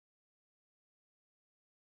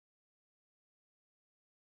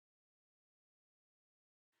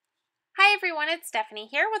Hi everyone, it's Stephanie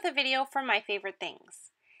here with a video for My Favorite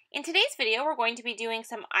Things. In today's video, we're going to be doing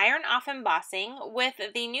some iron off embossing with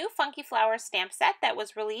the new Funky Flowers stamp set that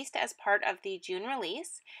was released as part of the June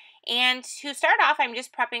release. And to start off, I'm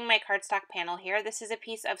just prepping my cardstock panel here. This is a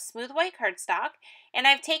piece of smooth white cardstock, and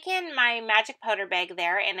I've taken my magic powder bag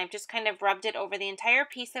there and I've just kind of rubbed it over the entire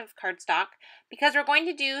piece of cardstock because we're going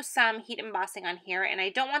to do some heat embossing on here, and I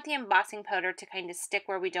don't want the embossing powder to kind of stick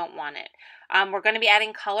where we don't want it. We're going to be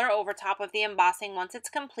adding color over top of the embossing once it's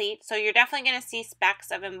complete, so you're definitely going to see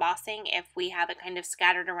specks of embossing if we have it kind of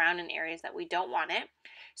scattered around in areas that we don't want it.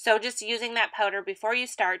 So just using that powder before you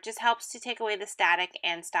start just helps to take away the static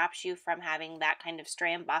and stops you from having that kind of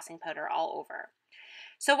stray embossing powder all over.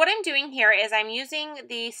 So what I'm doing here is I'm using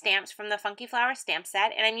the stamps from the Funky Flower stamp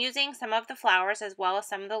set, and I'm using some of the flowers as well as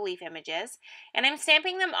some of the leaf images, and I'm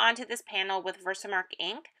stamping them onto this panel with Versamark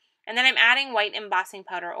ink, and then I'm adding white embossing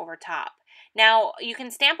powder over top. Now, you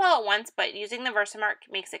can stamp all at once, but using the Versamark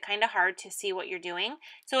makes it kind of hard to see what you're doing.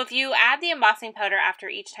 So if you add the embossing powder after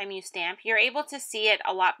each time you stamp, you're able to see it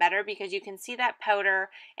a lot better because you can see that powder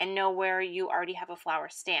and know where you already have a flower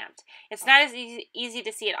stamped. It's not as easy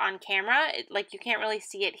to see it on camera. Like you can't really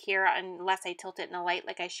see it here unless I tilt it in the light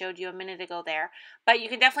like I showed you a minute ago there. But you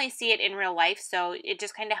can definitely see it in real life, so it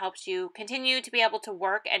just kind of helps you continue to be able to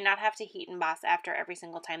work and not have to heat emboss after every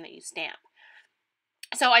single time that you stamp.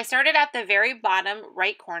 So I started at the very bottom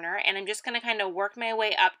right corner, and I'm just going to kind of work my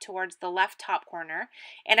way up towards the left top corner.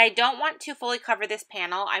 And I don't want to fully cover this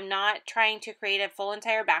panel. I'm not trying to create a full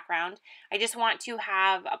entire background. I just want to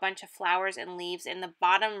have a bunch of flowers and leaves in the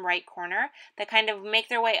bottom right corner that kind of make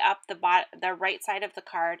their way up the right side of the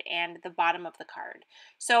card and the bottom of the card.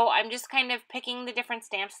 So I'm just kind of picking the different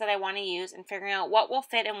stamps that I want to use and figuring out what will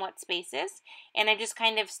fit in what spaces. And I'm just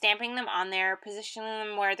kind of stamping them on there, positioning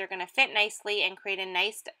them where they're going to fit nicely and create a nice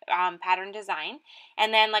pattern design.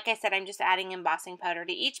 And then, like I said, I'm just adding embossing powder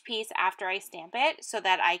to each piece after I stamp it so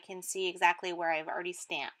that I can see exactly where I've already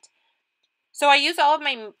stamped. So I use all of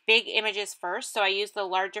my big images first. So I use the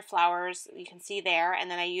larger flowers, you can see there, and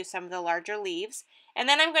then I use some of the larger leaves. And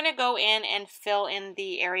then I'm going to go in and fill in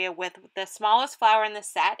the area with the smallest flower in the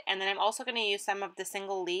set. And then I'm also going to use some of the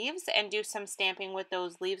single leaves and do some stamping with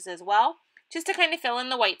those leaves as well, just to kind of fill in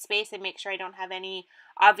the white space and make sure I don't have any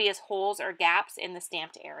obvious holes or gaps in the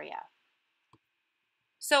stamped area.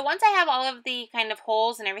 So once I have all of the kind of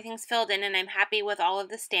holes and everything's filled in and I'm happy with all of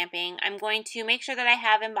the stamping, I'm going to make sure that I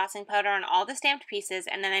have embossing powder on all the stamped pieces,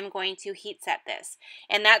 and then I'm going to heat set this.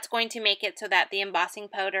 And that's going to make it so that the embossing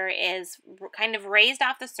powder is kind of raised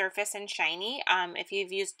off the surface and shiny. If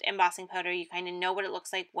you've used embossing powder, you kind of know what it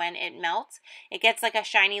looks like when it melts. It gets like a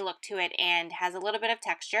shiny look to it and has a little bit of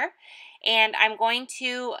texture. And I'm going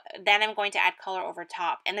to add color over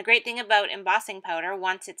top. And the great thing about embossing powder,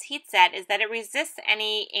 once it's heat set, is that it resists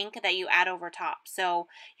any ink that you add over top. So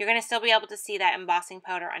you're going to still be able to see that embossing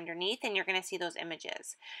powder underneath, and you're going to see those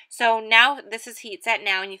images. So now this is heat set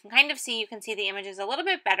now, and you can kind of see, the images a little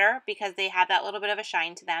bit better because they have that little bit of a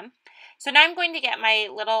shine to them. So now I'm going to get my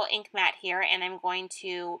little ink mat here, and I'm going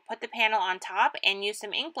to put the panel on top and use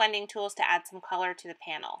some ink blending tools to add some color to the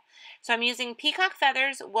panel. So I'm using Peacock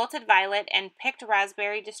Feathers, Wilted Violet, and Picked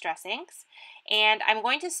Raspberry Distress Inks. And I'm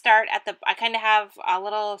going to start at I kind of have a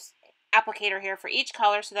little applicator here for each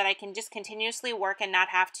color so that I can just continuously work and not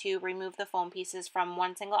have to remove the foam pieces from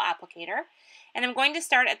one single applicator. And I'm going to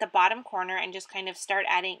start at the bottom corner and just kind of start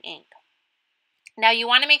adding ink. Now you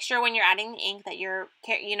want to make sure when you're adding the ink that you're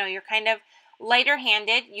kind of lighter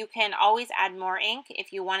handed. You can always add more ink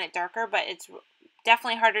if you want it darker, but it's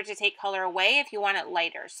definitely harder to take color away if you want it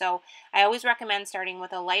lighter. So I always recommend starting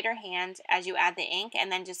with a lighter hand as you add the ink,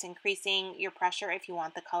 and then just increasing your pressure if you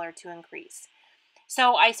want the color to increase.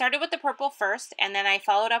 So I started with the purple first, and then I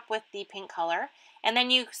followed up with the pink color. And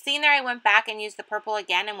then you've seen there I went back and used the purple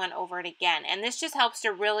again and went over it again. And this just helps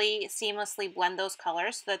to really seamlessly blend those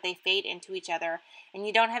colors so that they fade into each other and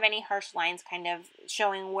you don't have any harsh lines kind of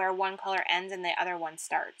showing where one color ends and the other one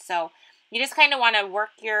starts. So you just kind of want to work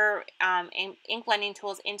your ink blending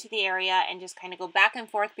tools into the area and just kind of go back and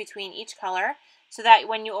forth between each color so that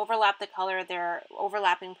when you overlap the color, they're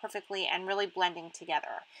overlapping perfectly and really blending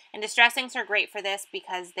together. And distress inks are great for this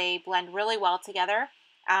because they blend really well together.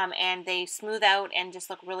 And they smooth out and just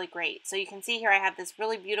look really great. So you can see here I have this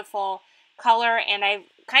really beautiful color, and I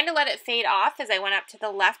kind of let it fade off as I went up to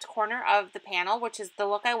the left corner of the panel, which is the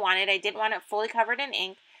look I wanted. I didn't want it fully covered in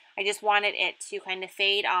ink. I just wanted it to kind of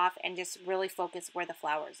fade off and just really focus where the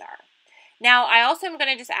flowers are. Now I also am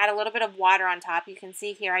going to just add a little bit of water on top. You can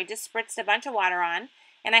see here I just spritzed a bunch of water on.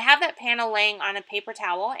 And I have that panel laying on a paper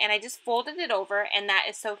towel, and I just folded it over, and that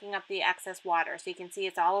is soaking up the excess water. So you can see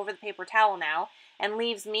it's all over the paper towel now, and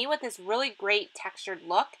leaves me with this really great textured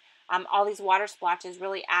look. All these water splotches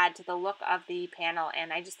really add to the look of the panel,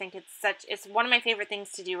 and I just think it's one of my favorite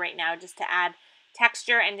things to do right now, just to add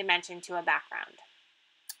texture and dimension to a background.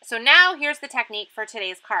 So now here's the technique for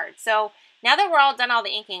today's card. So now that we're all done all the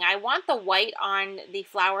inking, I want the white on the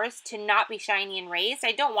flowers to not be shiny and raised.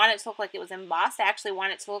 I don't want it to look like it was embossed. I actually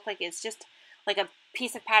want it to look like it's just like a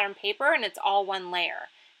piece of pattern paper and it's all one layer.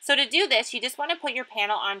 So to do this, you just want to put your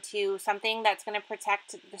panel onto something that's going to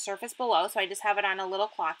protect the surface below. So I just have it on a little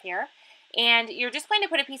cloth here. And you're just going to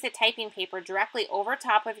put a piece of typing paper directly over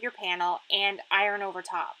top of your panel and iron over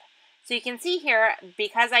top. So you can see here,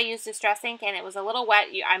 because I used Distress ink and it was a little wet,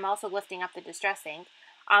 I'm also lifting up the Distress ink.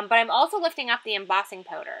 But I'm also lifting up the embossing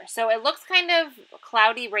powder. So it looks kind of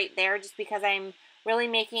cloudy right there just because I'm really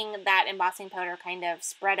making that embossing powder kind of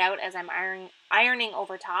spread out as I'm ironing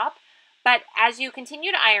over top. But as you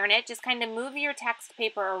continue to iron it, just kind of move your text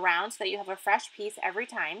paper around so that you have a fresh piece every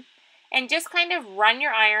time. And just kind of run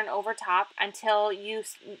your iron over top until you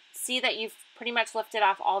see that you've pretty much lifted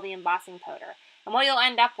off all the embossing powder. And what you'll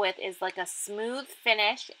end up with is like a smooth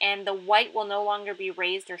finish, and the white will no longer be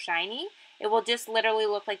raised or shiny. It will just literally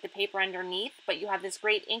look like the paper underneath, but you have this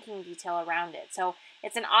great inking detail around it. So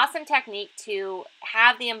it's an awesome technique to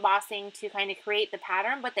have the embossing to kind of create the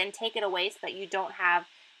pattern, but then take it away so that you don't have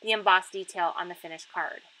the embossed detail on the finished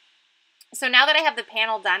card. So now that I have the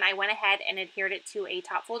panel done, I went ahead and adhered it to a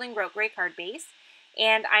top folding grout gray card base.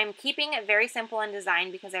 And I'm keeping it very simple in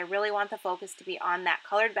design because I really want the focus to be on that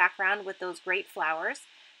colored background with those great flowers.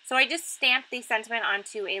 So I just stamped the sentiment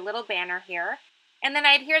onto a little banner here. And then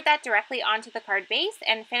I adhered that directly onto the card base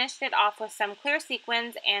and finished it off with some clear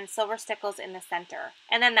sequins and silver stickles in the center.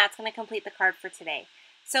 And then that's going to complete the card for today.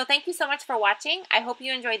 So thank you so much for watching. I hope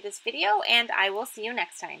you enjoyed this video, and I will see you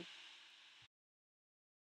next time.